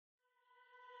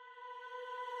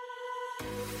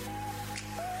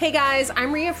Hey guys,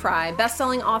 I'm Rhea Fry,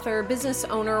 best-selling author, business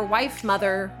owner, wife,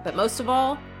 mother, but most of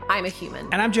all, I'm a human.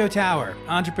 And I'm Joe Tower,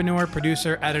 entrepreneur,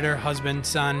 producer, editor, husband,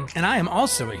 son, and I am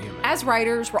also a human. As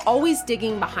writers, we're always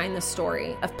digging behind the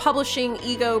story of publishing,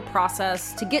 ego,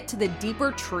 process to get to the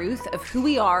deeper truth of who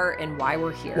we are and why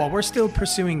we're here. While we're still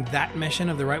pursuing that mission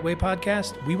of the Right Way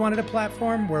podcast, we wanted a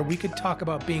platform where we could talk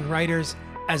about being writers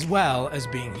as well as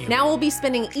being human. Now we'll be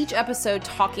spending each episode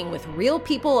talking with real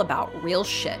people about real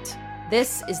shit.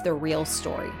 This is The Real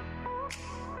Story.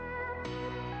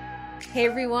 Hey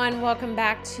everyone, welcome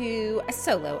back to a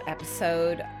solo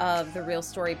episode of The Real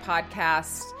Story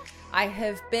podcast. I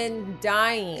have been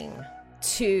dying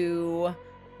to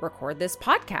record this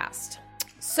podcast.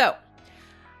 So,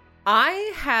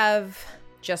 I have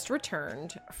just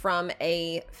returned from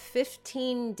a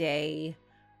 15-day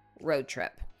road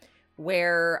trip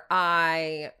where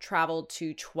I traveled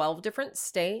to 12 different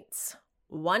states,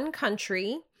 one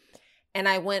country, and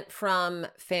I went from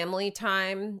family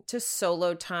time to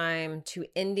solo time to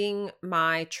ending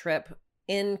my trip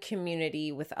in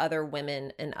community with other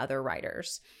women and other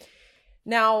writers.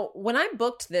 Now, when I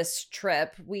booked this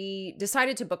trip, we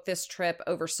decided to book this trip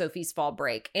over Sophie's fall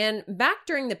break. And back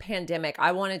during the pandemic,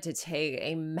 I wanted to take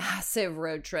a massive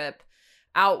road trip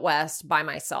out west by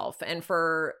myself. And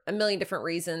for a million different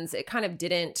reasons, it kind of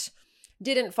didn't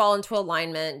fall into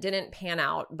alignment, didn't pan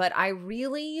out. But I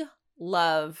really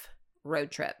love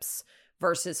road trips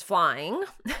versus flying.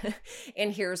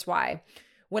 And here's why.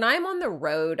 When I'm on the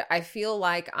road, I feel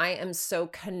like I am so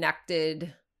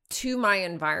connected to my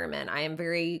environment. I am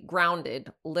very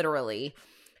grounded, literally,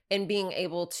 in being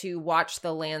able to watch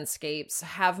the landscapes,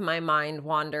 have my mind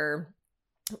wander.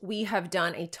 We have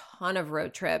done a ton of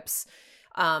road trips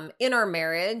in our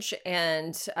marriage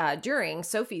and during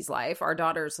Sophie's life, our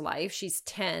daughter's life. She's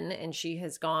 10 and she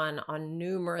has gone on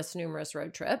numerous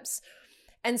road trips.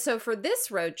 And so for this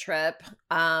road trip,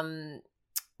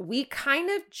 we kind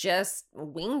of just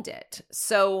winged it.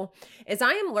 So as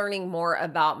I am learning more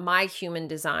about my human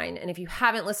design, and if you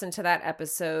haven't listened to that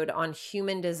episode on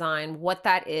human design, what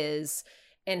that is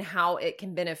and how it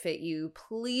can benefit you,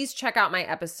 please check out my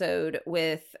episode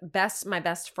with my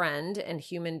best friend and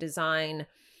human design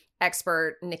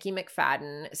expert, Nikki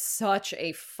McFadden. Such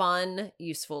a fun,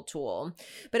 useful tool.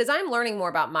 But as I'm learning more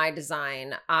about my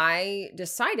design, I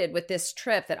decided with this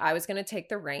trip that I was going to take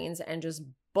the reins and just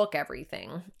book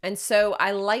everything. And so I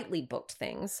lightly booked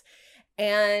things.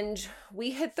 And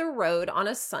we hit the road on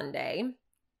a Sunday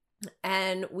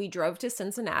and we drove to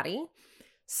Cincinnati,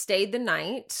 stayed the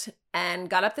night, and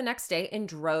got up the next day and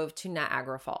drove to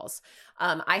Niagara Falls.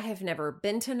 I have never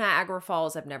been to Niagara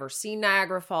Falls. I've never seen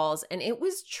Niagara Falls, and it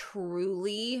was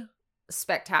truly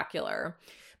spectacular.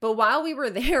 But while we were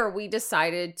there, we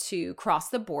decided to cross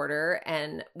the border,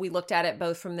 and we looked at it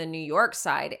both from the New York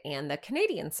side and the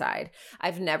Canadian side.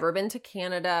 I've never been to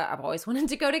Canada. I've always wanted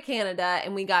to go to Canada,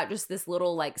 and we got just this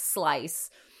little slice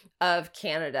of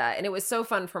Canada. And it was so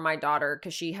fun for my daughter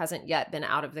because she hasn't yet been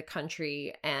out of the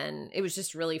country. And it was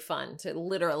just really fun to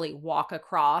literally walk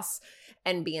across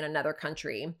and be in another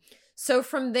country. So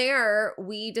from there,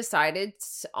 we decided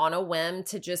on a whim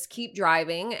to just keep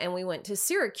driving. And we went to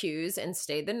Syracuse and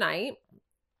stayed the night,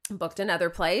 booked another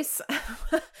place.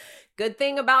 Good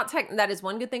thing about that is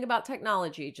one good thing about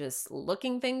technology, just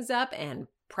looking things up and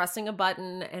pressing a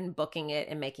button and booking it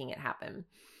and making it happen.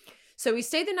 So we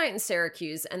stayed the night in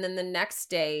Syracuse, and then the next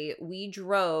day we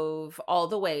drove all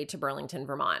the way to Burlington,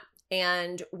 Vermont.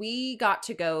 And we got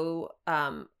to go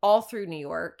all through New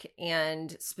York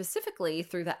and specifically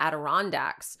through the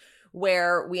Adirondacks,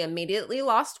 where we immediately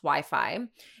lost Wi-Fi.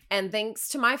 And thanks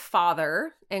to my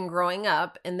father and growing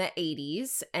up in the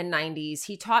 80s and 90s,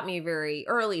 he taught me very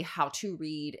early how to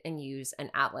read and use an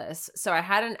atlas. So I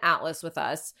had an atlas with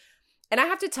us. And I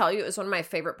have to tell you, it was one of my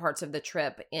favorite parts of the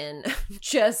trip in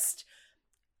just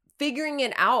figuring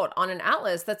it out on an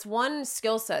atlas. That's one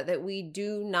skill set that we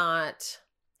do not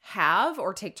have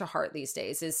or take to heart these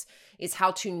days is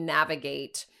how to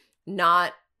navigate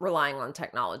not relying on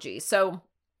technology. So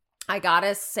I got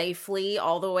us safely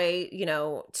all the way,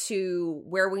 to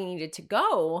where we needed to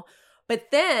go.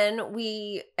 But then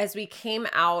as we came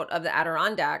out of the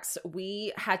Adirondacks,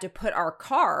 we had to put our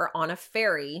car on a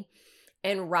ferry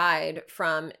and ride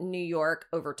from New York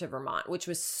over to Vermont, which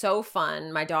was so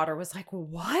fun. My daughter was like,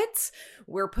 what?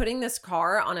 We're putting this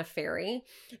car on a ferry.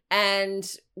 And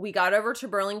we got over to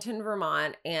Burlington,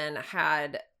 Vermont and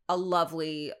had a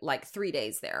lovely 3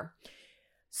 days there.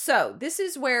 So this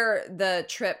is where the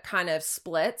trip kind of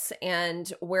splits and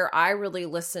where I really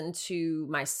listened to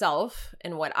myself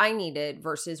and what I needed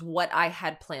versus what I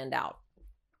had planned out.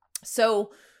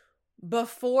 So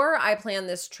Before I planned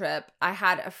this trip, I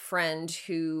had a friend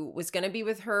who was going to be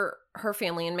with her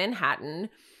family in Manhattan.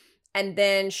 And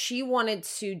then she wanted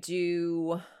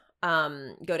to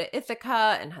go to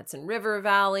Ithaca and Hudson River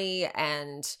Valley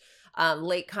and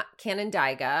Lake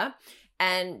Canandaigua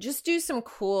and just do some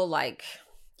cool, like,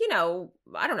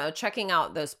 I don't know, checking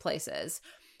out those places.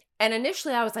 And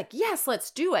initially I was like, yes,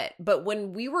 let's do it. But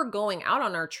when we were going out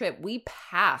on our trip, we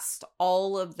passed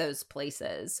all of those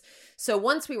places. So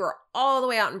once we were all the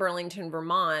way out in Burlington,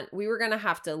 Vermont, we were going to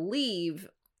have to leave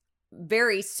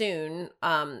very soon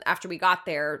after we got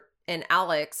there. And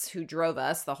Alex, who drove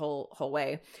us the whole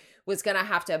way, was going to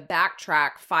have to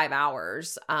backtrack 5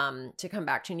 hours to come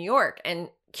back to New York. And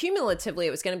cumulatively,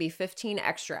 it was going to be 15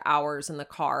 extra hours in the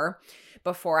car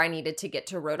before I needed to get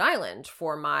to Rhode Island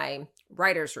for my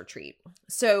writer's retreat.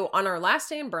 So on our last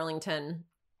day in Burlington,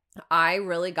 I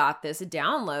really got this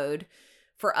download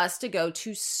for us to go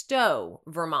to Stowe,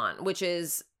 Vermont, which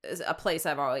is a place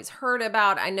I've always heard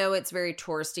about. I know it's very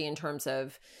touristy in terms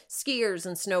of skiers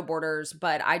and snowboarders,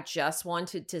 but I just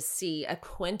wanted to see a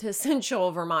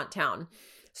quintessential Vermont town.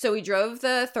 So we drove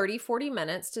the 30-40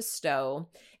 minutes to Stowe,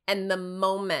 and the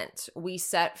moment we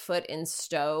set foot in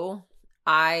Stowe,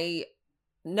 I,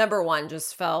 number one,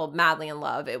 just fell madly in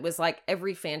love. It was like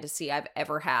every fantasy I've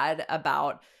ever had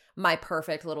about my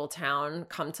perfect little town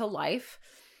come to life.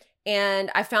 And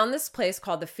I found this place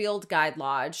called the Field Guide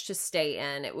Lodge to stay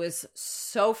in. It was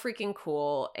so freaking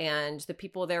cool, and the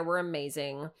people there were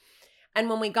amazing. And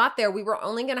when we got there, we were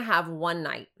only going to have one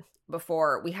night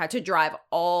before we had to drive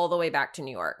all the way back to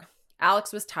New York.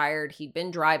 Alex was tired. He'd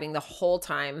been driving the whole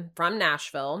time from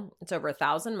Nashville. It's over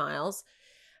 1,000 miles.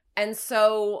 And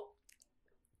so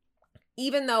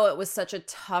even though it was such a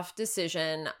tough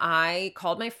decision, I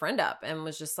called my friend up and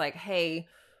was just like, hey,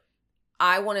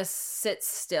 I want to sit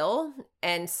still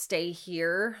and stay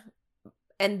here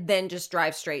and then just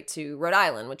drive straight to Rhode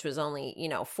Island, which was only,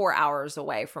 4 hours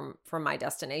away from my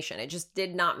destination. It just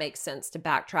did not make sense to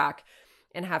backtrack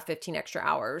and have 15 extra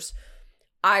hours.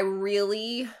 I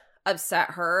really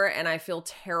upset her, and I feel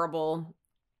terrible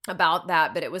about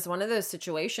that, but it was one of those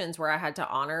situations where I had to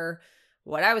honor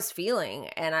what I was feeling,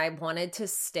 and I wanted to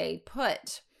stay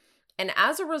put. And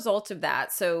as a result of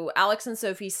that, so Alex and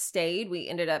Sophie stayed. They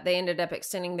ended up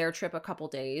extending their trip a couple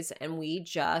days, and we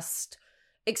just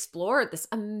explored this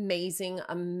amazing,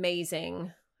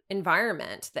 amazing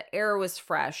environment. The air was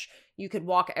fresh. You could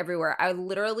walk everywhere. I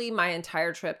literally, my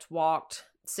entire trip, walked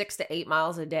 6 to 8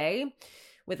 miles a day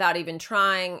without even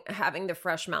trying, having the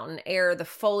fresh mountain air. The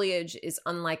foliage is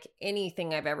unlike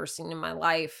anything I've ever seen in my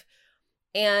life.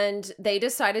 And they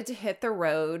decided to hit the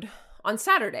road on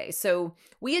Saturday. So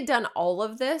we had done all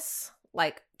of this,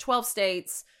 like 12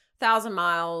 states, 1,000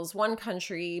 miles, one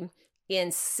country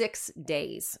in 6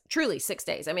 days, truly 6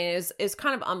 days. I mean, it was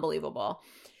kind of unbelievable.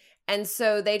 And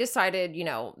so they decided,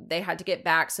 they had to get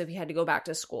back. So he had to go back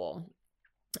to school.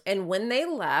 And when they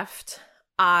left,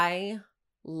 I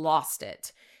lost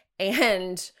it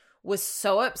and was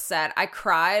so upset. I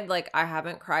cried like I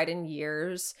haven't cried in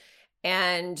years.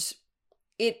 And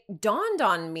it dawned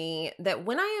on me that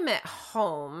when I am at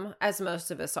home, as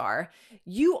most of us are,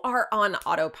 you are on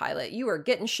autopilot. You are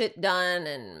getting shit done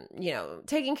and,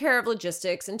 taking care of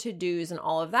logistics and to-dos and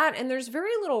all of that. And there's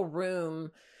very little room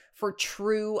for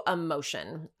true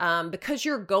emotion because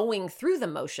you're going through the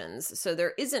motions. So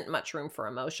there isn't much room for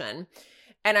emotion.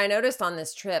 And I noticed on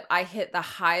this trip, I hit the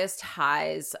highest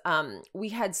highs. We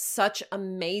had such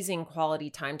amazing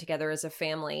quality time together as a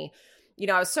family.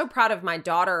 I was so proud of my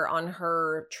daughter on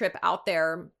her trip out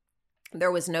there.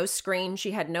 There was no screen.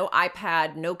 She had no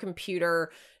iPad, no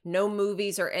computer, no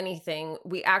movies or anything.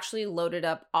 We actually loaded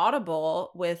up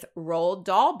Audible with Roald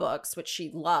Dahl books, which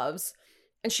she loves.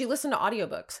 And she listened to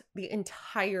audiobooks the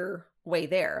entire way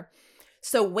there.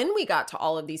 So when we got to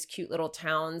all of these cute little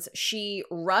towns, she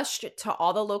rushed to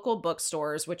all the local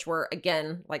bookstores, which were,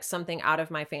 again, like something out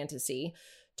of my fantasy,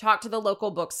 talked to the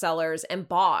local booksellers, and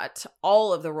bought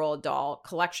all of the Roald Dahl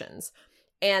collections.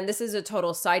 And this is a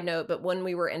total side note, but when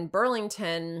we were in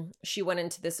Burlington, she went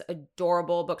into this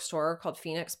adorable bookstore called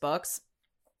Phoenix Books,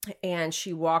 and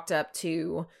she walked up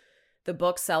to the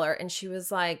bookseller and she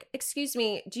was like, "Excuse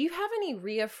me, do you have any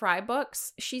Rhea Fry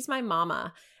books? She's my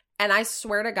mama." And I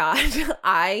swear to God,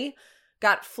 I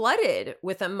got flooded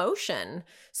with emotion.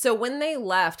 So when they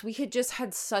left, we had just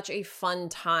had such a fun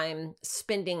time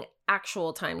spending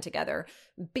actual time together,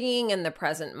 being in the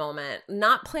present moment,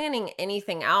 not planning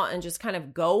anything out and just kind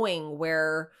of going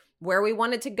where we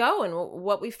wanted to go and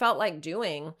what we felt like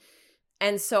doing.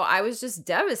 And so I was just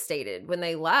devastated when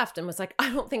they left and was like, I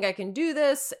don't think I can do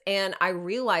this. And I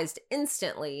realized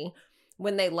instantly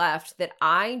when they left that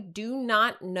I do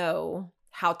not know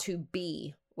how to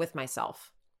be with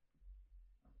myself.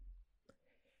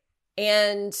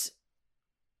 And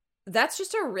that's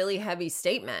just a really heavy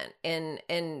statement.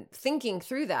 And thinking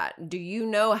through that, do you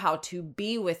know how to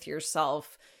be with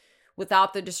yourself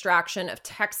without the distraction of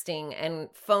texting and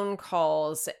phone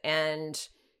calls and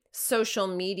social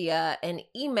media and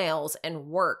emails and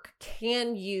work?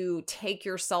 Can you take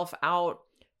yourself out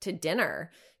to dinner?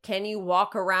 Can you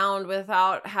walk around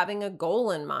without having a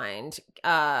goal in mind?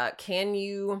 Can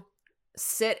you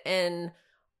sit in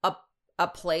a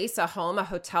place, a home, a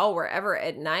hotel, wherever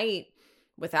at night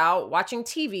without watching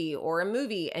TV or a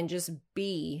movie and just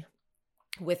be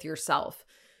with yourself?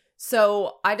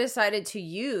 So I decided to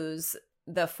use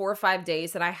the 4 or 5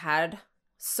 days that I had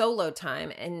solo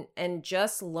time and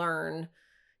just learn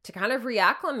to kind of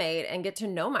reacclimate and get to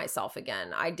know myself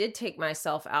again. I did take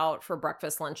myself out for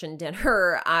breakfast, lunch, and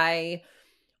dinner. I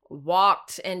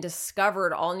walked and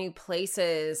discovered all new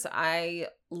places. I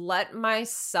let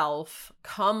myself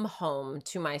come home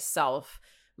to myself,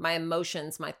 my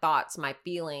emotions, my thoughts, my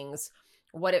feelings,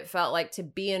 what it felt like to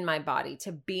be in my body,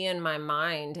 to be in my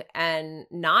mind, and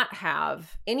not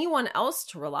have anyone else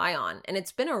to rely on. And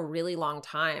it's been a really long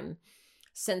time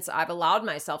since I've allowed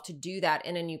myself to do that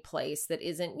in a new place that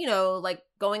isn't, like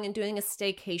going and doing a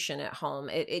staycation at home.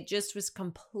 It just was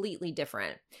completely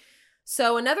different.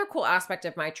 So another cool aspect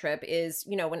of my trip is,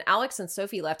 when Alex and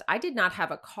Sophie left, I did not have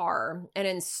a car. And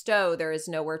in Stowe, there is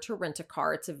nowhere to rent a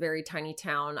car. It's a very tiny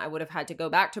town. I would have had to go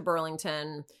back to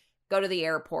Burlington, go to the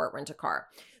airport, rent a car.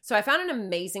 So I found an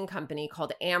amazing company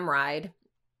called AmRide.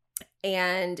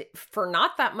 And for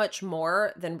not that much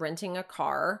more than renting a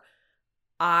car,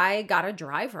 I got a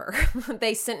driver.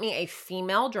 They sent me a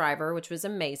female driver, which was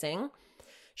amazing.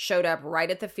 Showed up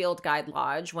right at the Field Guide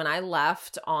Lodge when I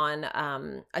left on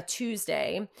a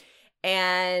Tuesday.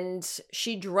 And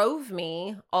she drove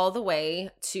me all the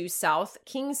way to South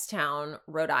Kingstown,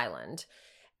 Rhode Island.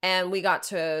 And we got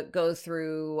to go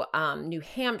through New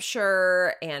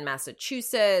Hampshire and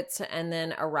Massachusetts, and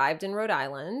then arrived in Rhode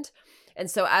Island. And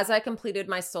so as I completed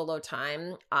my solo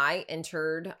time, I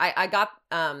got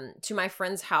to my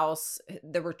friend's house,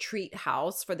 the retreat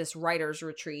house for this writer's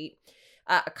retreat,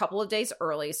 a couple of days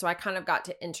early. So I kind of got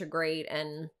to integrate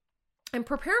and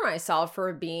prepare myself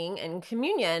for being in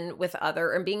communion with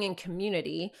being in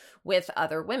community with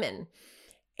other women.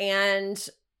 And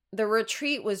the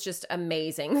retreat was just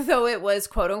amazing. Though it was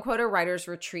quote unquote a writer's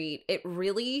retreat, it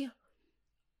really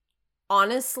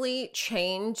honestly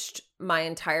changed my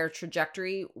entire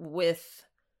trajectory with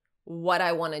what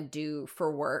I want to do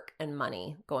for work and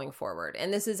money going forward.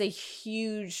 And this is a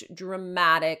huge,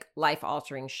 dramatic,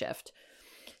 life-altering shift.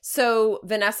 So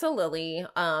Vanessa Lilly,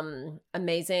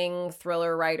 amazing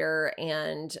thriller writer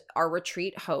and our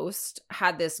retreat host,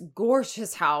 had this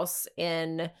gorgeous house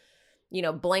in,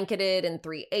 blanketed in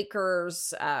 3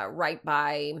 acres, right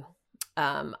by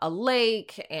a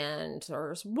lake, and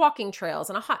there's walking trails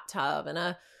and a hot tub and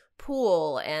a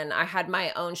pool. And I had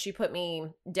my own, she put me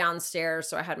downstairs.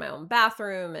 So I had my own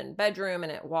bathroom and bedroom,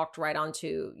 and it walked right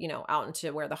onto, out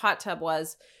into where the hot tub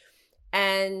was.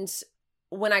 And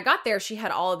when I got there, she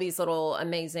had all of these little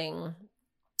amazing,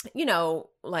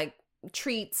 like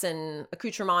treats and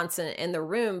accoutrements in the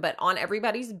room. But on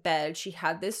everybody's bed, she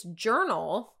had this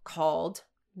journal called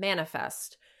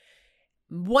Manifest.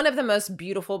 One of the most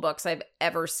beautiful books I've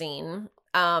ever seen.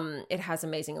 It has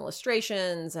amazing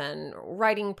illustrations and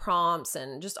writing prompts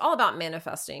and just all about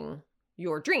manifesting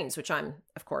your dreams, which I'm,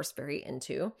 of course, very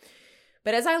into.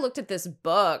 But as I looked at this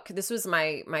book, this was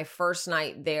my first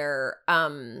night there,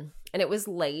 and it was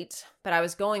late, but I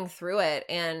was going through it,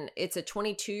 and it's a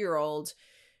 22-year-old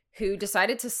who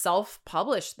decided to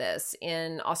self-publish this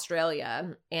in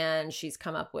Australia. And she's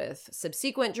come up with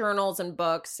subsequent journals and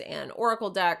books and oracle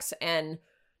decks. And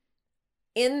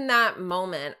in that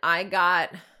moment, I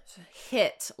got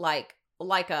hit like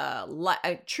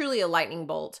truly a lightning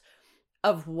bolt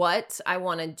of what I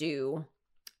want to do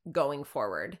going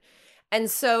forward. And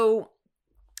so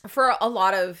for a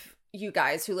lot of you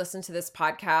guys who listen to this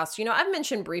podcast, I've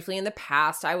mentioned briefly in the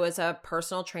past, I was a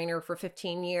personal trainer for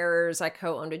 15 years. I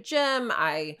co-owned a gym.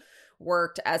 I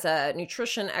worked as a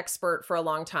nutrition expert for a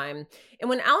long time. And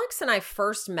when Alex and I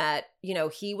first met,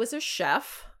 he was a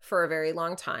chef for a very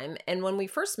long time. And when we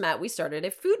first met, we started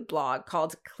a food blog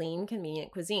called Clean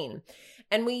Convenient Cuisine.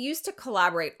 And we used to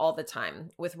collaborate all the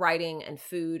time with writing and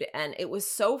food. And it was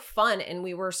so fun. And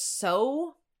we were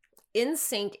so in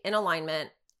sync, in alignment,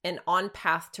 and on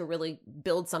path to really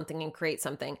build something and create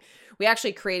something. We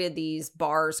actually created these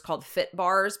bars called Fit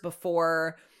Bars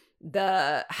before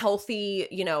the healthy,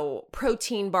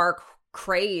 protein bar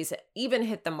craze even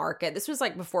hit the market. This was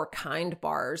like before Kind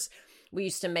bars. We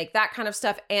used to make that kind of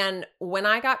stuff. And when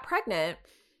I got pregnant,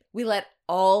 we let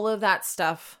all of that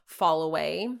stuff fall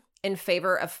away in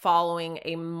favor of following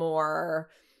a more,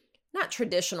 not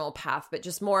traditional path, but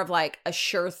just more of like a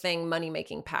sure thing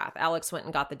money-making path. Alex went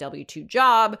and got the W-2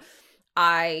 job.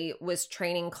 I was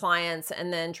training clients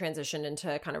and then transitioned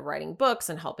into kind of writing books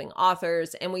and helping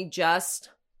authors. And we just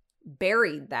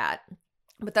buried that.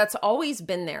 But that's always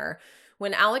been there.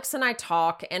 When Alex and I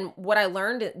talk, and what I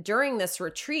learned during this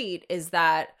retreat is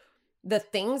that the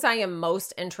things I am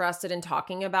most interested in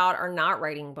talking about are not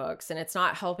writing books, and it's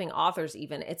not helping authors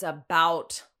even. It's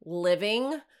about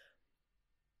living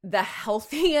the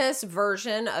healthiest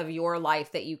version of your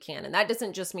life that you can. And that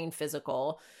doesn't just mean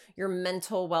physical, your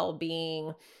mental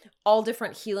well-being, all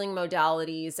different healing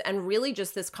modalities, and really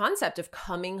just this concept of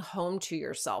coming home to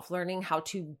yourself, learning how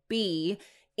to be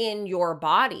in your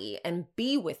body and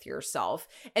be with yourself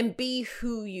and be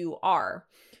who you are.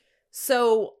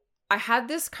 So I had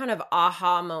this kind of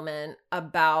aha moment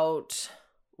about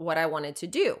what I wanted to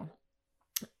do.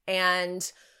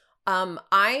 And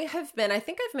I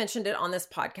think I've mentioned it on this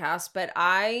podcast, but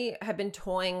I have been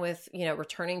toying with,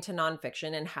 returning to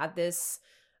nonfiction and had this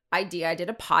idea. I did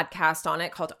a podcast on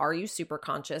it called Are You Super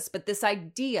Conscious? But this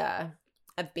idea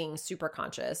of being super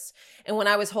conscious. And when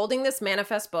I was holding this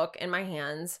manifest book in my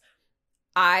hands,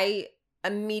 I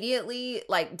immediately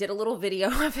did a little video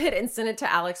of it and sent it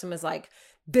to Alex and was like,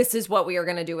 this is what we are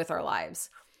going to do with our lives.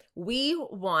 We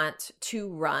want to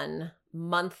run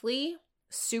monthly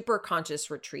super conscious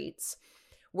retreats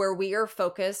where we are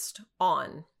focused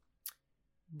on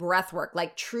breath work,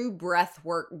 like true breath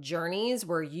work journeys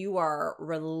where you are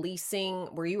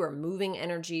moving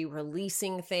energy,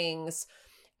 releasing things,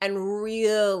 and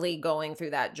really going through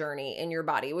that journey in your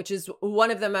body, which is one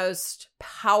of the most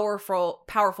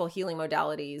powerful healing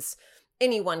modalities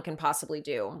anyone can possibly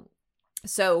do.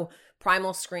 So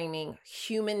primal screaming,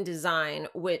 human design,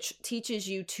 which teaches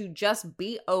you to just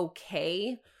be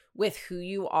okay with who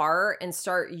you are and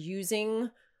start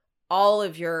using all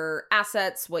of your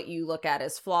assets, what you look at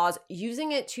as flaws,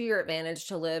 using it to your advantage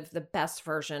to live the best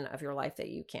version of your life that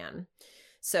you can.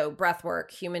 So breathwork,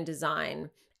 human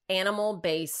design,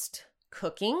 animal-based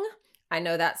cooking. I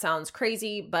know that sounds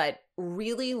crazy, but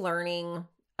really learning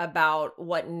about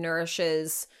what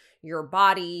nourishes your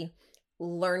body,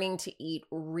 learning to eat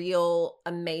real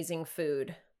amazing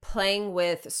food, playing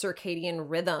with circadian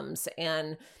rhythms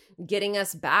and getting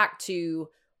us back to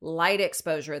light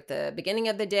exposure at the beginning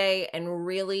of the day and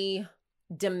really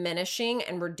diminishing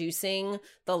and reducing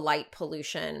the light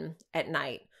pollution at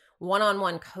night.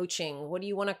 One-on-one coaching. What do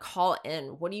you want to call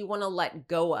in? What do you want to let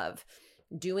go of?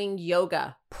 Doing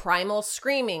yoga, primal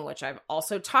screaming, which I've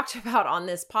also talked about on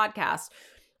this podcast,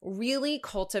 really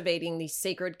cultivating these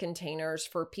sacred containers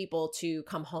for people to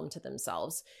come home to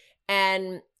themselves.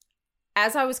 And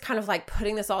as I was kind of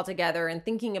putting this all together and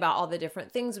thinking about all the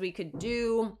different things we could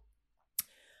do,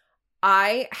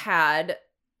 I had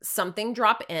something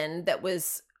drop in that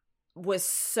was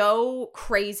so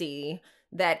crazy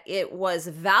that it was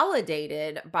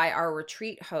validated by our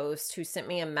retreat host who sent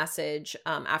me a message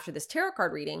after this tarot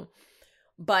card reading.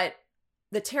 But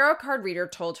the tarot card reader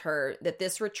told her that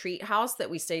this retreat house that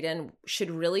we stayed in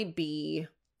should really be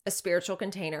a spiritual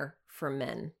container for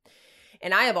men.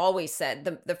 And I have always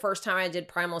said, the first time I did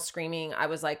primal screaming, I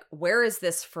was like, where is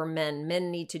this for men?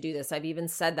 Men need to do this. I've even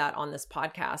said that on this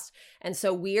podcast. And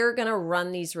so we are going to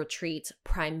run these retreats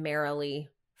primarily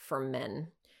for men.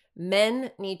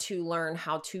 Men need to learn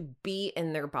how to be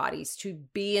in their bodies, to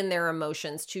be in their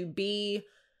emotions, to be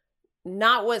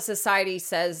not what society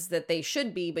says that they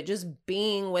should be, but just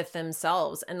being with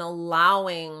themselves and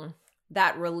allowing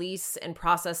that release and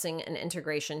processing and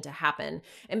integration to happen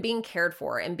and being cared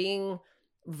for and being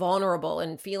vulnerable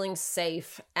and feeling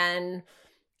safe. And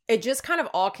it just kind of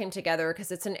all came together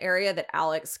because it's an area that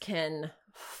Alex can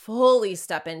fully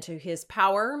step into his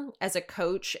power as a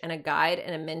coach and a guide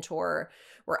and a mentor,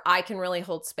 where I can really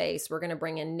hold space. We're going to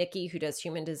bring in Nikki, who does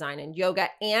human design and yoga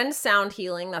and sound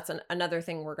healing. That's another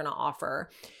thing we're going to offer.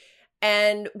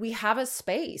 And we have a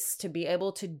space to be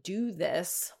able to do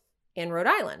this in Rhode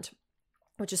Island,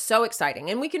 which is so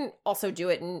exciting. And we can also do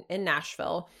it in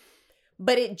Nashville.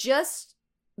 But it just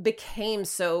became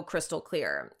so crystal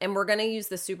clear. And we're going to use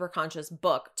the Super Conscious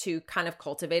book to kind of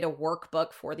cultivate a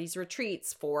workbook for these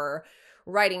retreats, for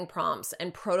writing prompts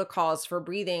and protocols for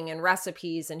breathing and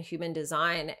recipes and human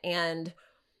design. And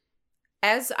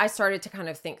as I started to kind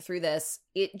of think through this,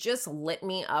 it just lit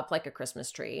me up like a Christmas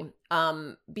tree,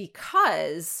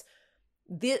 because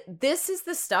this is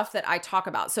the stuff that I talk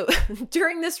about. So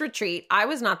during this retreat, I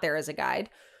was not there as a guide.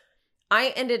 I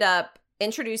ended up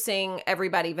introducing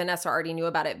everybody. Vanessa already knew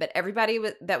about it, but everybody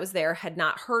that was there had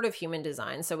not heard of human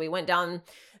design. So we went down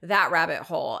that rabbit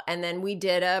hole, and then we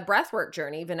did a breathwork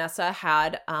journey. Vanessa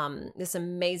had this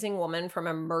amazing woman from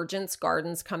Emergence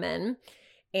Gardens come in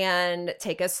and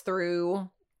take us through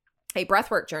a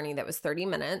breathwork journey that was 30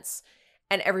 minutes.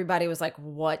 And everybody was like,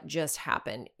 what just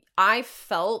happened? I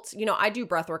felt, I do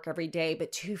breathwork every day,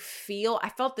 but I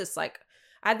felt this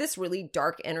I had this really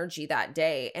dark energy that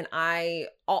day, and I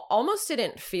almost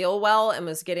didn't feel well and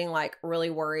was getting really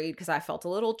worried because I felt a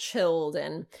little chilled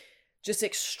and just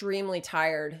extremely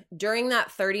tired. During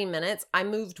that 30 minutes, I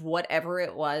moved whatever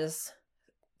it was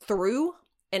through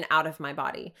and out of my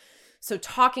body. So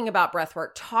talking about breathwork,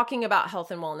 talking about health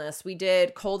and wellness, we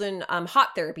did cold and hot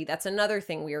therapy. That's another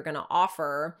thing we are going to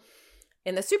offer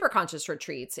in the super conscious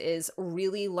retreats, is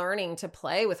really learning to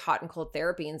play with hot and cold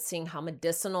therapy and seeing how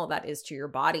medicinal that is to your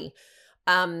body.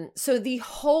 So the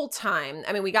whole time,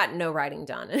 we got no writing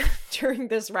done during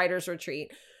this writer's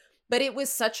retreat, but it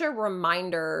was such a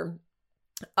reminder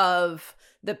of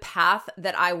the path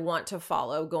that I want to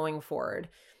follow going forward.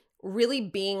 Really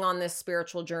being on this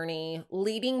spiritual journey,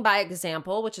 leading by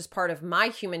example, which is part of my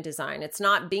human design. It's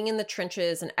not being in the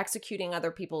trenches and executing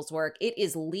other people's work. It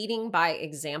is leading by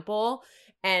example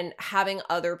and having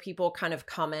other people kind of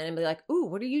come in and be like, ooh,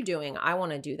 what are you doing? I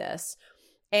want to do this.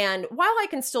 And while I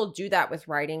can still do that with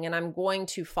writing, and I'm going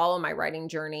to follow my writing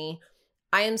journey,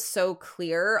 I am so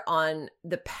clear on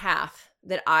the path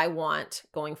that I want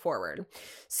going forward.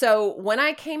 So when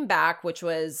I came back, which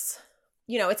was,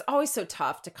 it's always so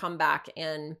tough to come back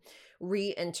and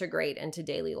reintegrate into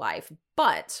daily life.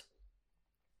 But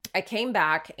I came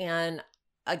back, and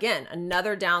again,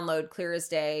 another download, clear as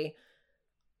day.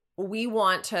 We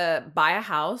want to buy a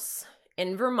house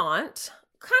in Vermont,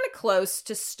 kind of close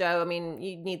to Stowe.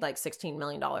 You need $16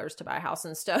 million to buy a house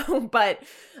in Stowe, but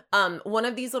one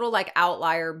of these little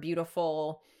outlier,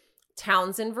 beautiful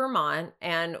towns in Vermont.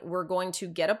 And we're going to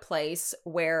get a place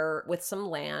with some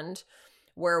land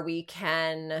where we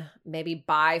can maybe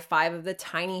buy 5 of the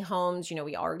tiny homes.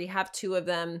 We already have 2 of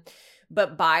them,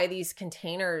 but buy these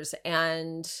containers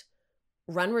and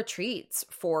run retreats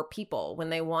for people when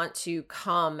they want to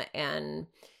come. And,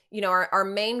 our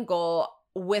main goal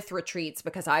with retreats,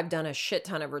 because I've done a shit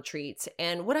ton of retreats,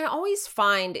 and what I always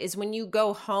find is when you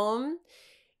go home,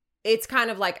 it's kind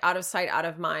of out of sight, out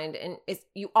of mind. And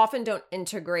you often don't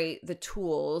integrate the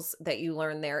tools that you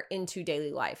learn there into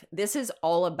daily life. This is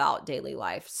all about daily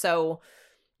life. So,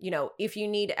 if you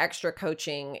need extra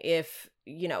coaching, if,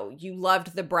 you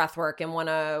loved the breath work and want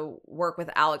to work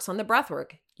with Alex on the breath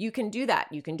work, you can do that.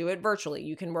 You can do it virtually.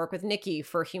 You can work with Nikki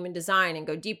for human design and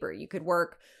go deeper. You could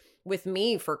work with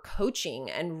me for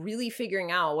coaching and really figuring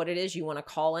out what it is you want to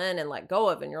call in and let go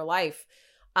of in your life.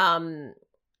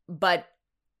 But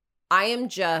I am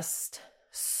just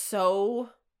so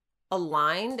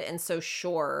aligned and so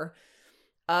sure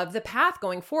of the path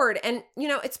going forward. And,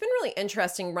 it's been really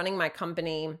interesting running my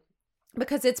company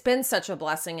because it's been such a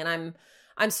blessing. And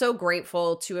I'm so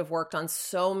grateful to have worked on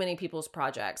so many people's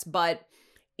projects. But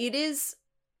it is,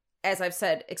 as I've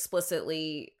said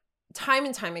explicitly, time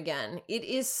and time again, it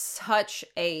is such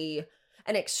an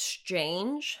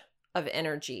exchange of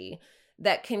energy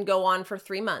that can go on for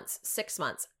 3 months, 6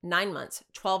 months, 9 months,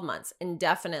 12 months,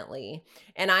 indefinitely.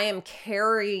 And I am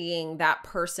carrying that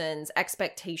person's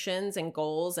expectations and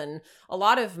goals. And a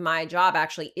lot of my job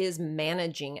actually is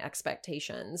managing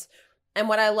expectations. And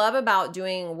what I love about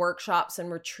doing workshops and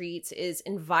retreats is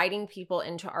inviting people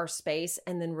into our space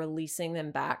and then releasing them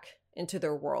back into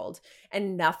their world.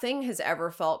 And nothing has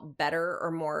ever felt better or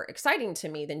more exciting to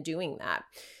me than doing that.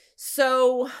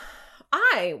 So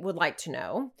I would like to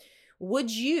know, would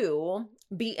you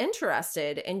be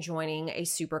interested in joining a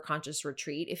super conscious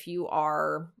retreat if you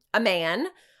are a man?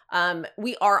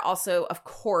 We are also, of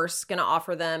course, going to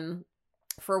offer them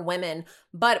for women,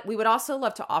 but we would also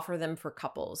love to offer them for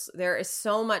couples. There is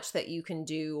so much that you can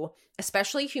do,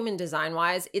 especially human design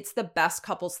wise. It's the best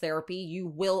couples therapy you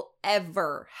will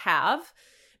ever have,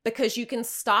 because you can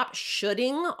stop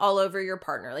shoulding all over your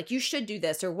partner. You should do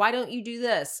this, or why don't you do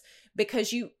this?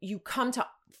 Because you come to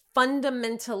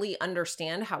fundamentally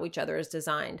understand how each other is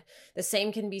designed. The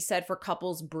same can be said for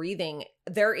couples breathing.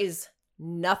 There is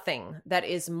nothing that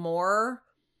is more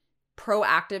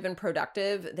proactive and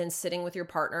productive than sitting with your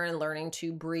partner and learning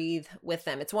to breathe with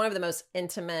them. It's one of the most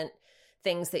intimate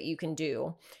things that you can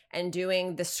do, and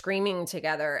doing the screaming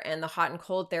together and the hot and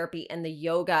cold therapy and the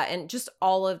yoga and just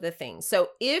all of the things. So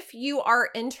if you are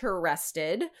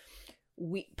interested,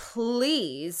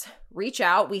 please reach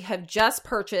out. We have just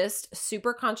purchased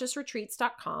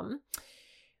superconsciousretreats.com.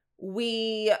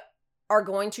 We are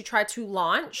going to try to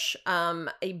launch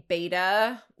a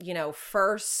beta,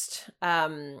 first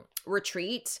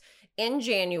retreat in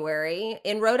January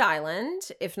in Rhode Island,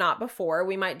 if not before.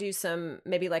 We might do some,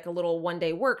 maybe like a little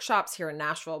one-day workshops here in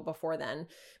Nashville before then.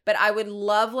 But I would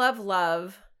love, love,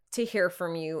 love to hear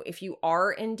from you. If you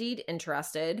are indeed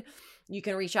interested, you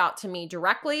can reach out to me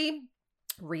directly,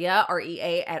 Rhea,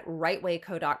 R-E-A, at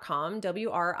rightwayco.com,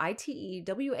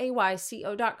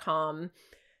 WRITEWAYCO.com.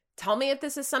 Tell me if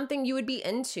this is something you would be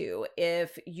into,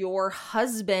 if your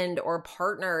husband or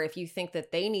partner, if you think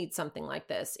that they need something like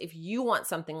this, if you want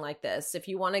something like this, if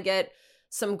you want to get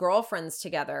some girlfriends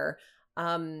together,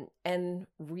 and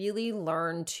really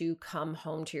learn to come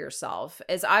home to yourself.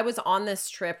 As I was on this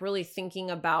trip, really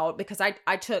thinking about, because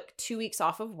I took 2 weeks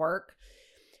off of work,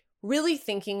 really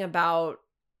thinking about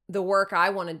the work I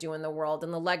want to do in the world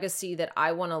and the legacy that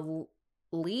I want to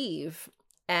leave,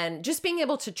 and just being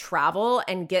able to travel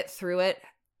and get through it,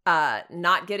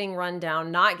 not getting run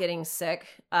down, not getting sick,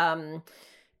 and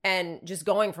just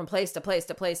going from place to place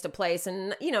to place to place,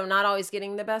 and, not always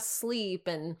getting the best sleep.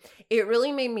 And it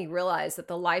really made me realize that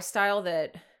the lifestyle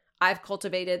that I've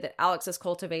cultivated, that Alex has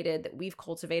cultivated, that we've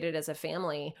cultivated as a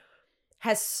family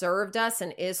has served us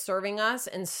and is serving us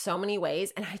in so many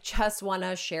ways. And I just want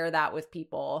to share that with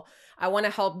people. I want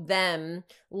to help them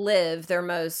live their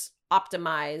most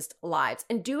optimized lives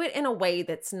and do it in a way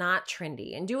that's not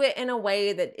trendy, and do it in a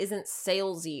way that isn't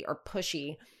salesy or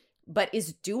pushy, but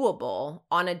is doable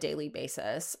on a daily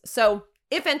basis. So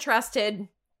if interested,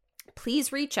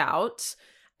 please reach out.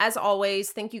 As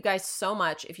always, thank you guys so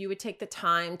much. If you would take the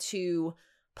time to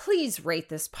please rate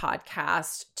this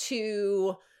podcast,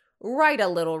 to write a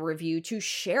little review, to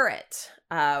share it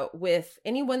with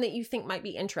anyone that you think might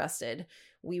be interested,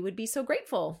 we would be so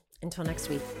grateful. Until next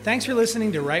week. Thanks for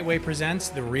listening to Right Way Presents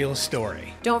The Real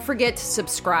Story. Don't forget to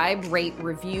subscribe, rate,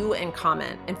 review, and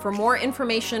comment. And for more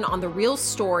information on The Real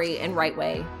Story and Right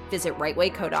Way, visit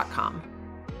rightwayco.com.